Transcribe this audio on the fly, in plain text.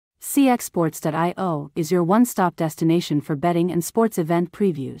CXSports.io is your one-stop destination for betting and sports event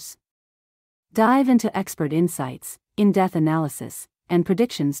previews. Dive into expert insights, in-depth analysis, and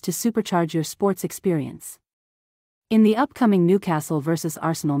predictions to supercharge your sports experience. In the upcoming Newcastle vs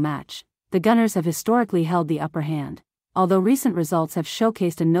Arsenal match, the Gunners have historically held the upper hand, although recent results have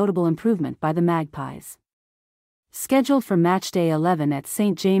showcased a notable improvement by the Magpies. Scheduled for matchday 11 at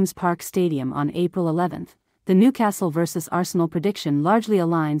St James Park Stadium on April 11th, the Newcastle vs Arsenal prediction largely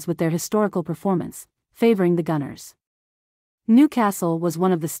aligns with their historical performance, favoring the Gunners. Newcastle was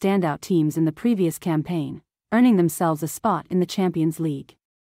one of the standout teams in the previous campaign, earning themselves a spot in the Champions League.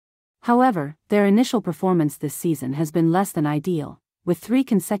 However, their initial performance this season has been less than ideal, with 3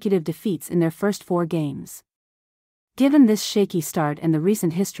 consecutive defeats in their first 4 games. Given this shaky start and the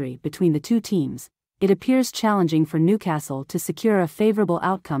recent history between the two teams, it appears challenging for Newcastle to secure a favorable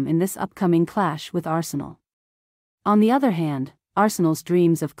outcome in this upcoming clash with Arsenal. On the other hand, Arsenal's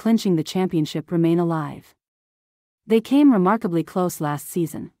dreams of clinching the championship remain alive. They came remarkably close last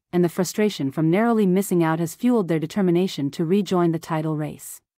season, and the frustration from narrowly missing out has fueled their determination to rejoin the title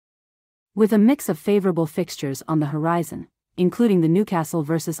race. With a mix of favorable fixtures on the horizon, including the Newcastle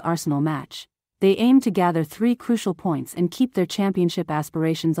vs Arsenal match, they aim to gather 3 crucial points and keep their championship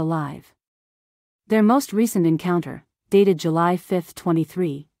aspirations alive. Their most recent encounter, dated July 5,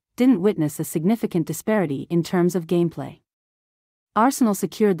 2023, didn't witness a significant disparity in terms of gameplay. Arsenal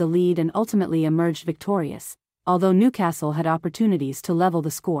secured the lead and ultimately emerged victorious, although Newcastle had opportunities to level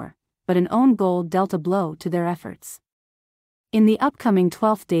the score, but an own goal dealt a blow to their efforts. In the upcoming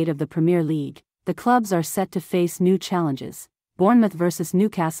 12th date of the Premier League, the clubs are set to face new challenges: Bournemouth vs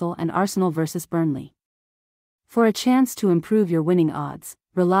Newcastle and Arsenal vs Burnley. For a chance to improve your winning odds,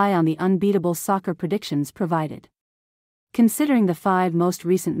 rely on the unbeatable soccer predictions provided. Considering the 5 most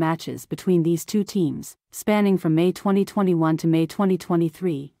recent matches between these two teams, spanning from May 2021 to May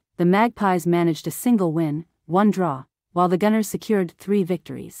 2023, the Magpies managed a single win, 1 draw, while the Gunners secured 3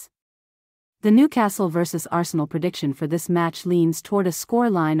 victories. The Newcastle vs Arsenal prediction for this match leans toward a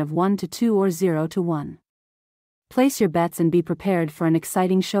scoreline of 1-2 or 0-1. Place your bets and be prepared for an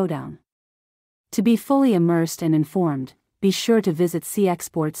exciting showdown. To be fully immersed and informed, be sure to visit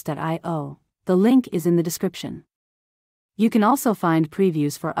CXSports.io, the link is in the description. You can also find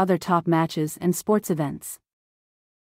previews for other top matches and sports events.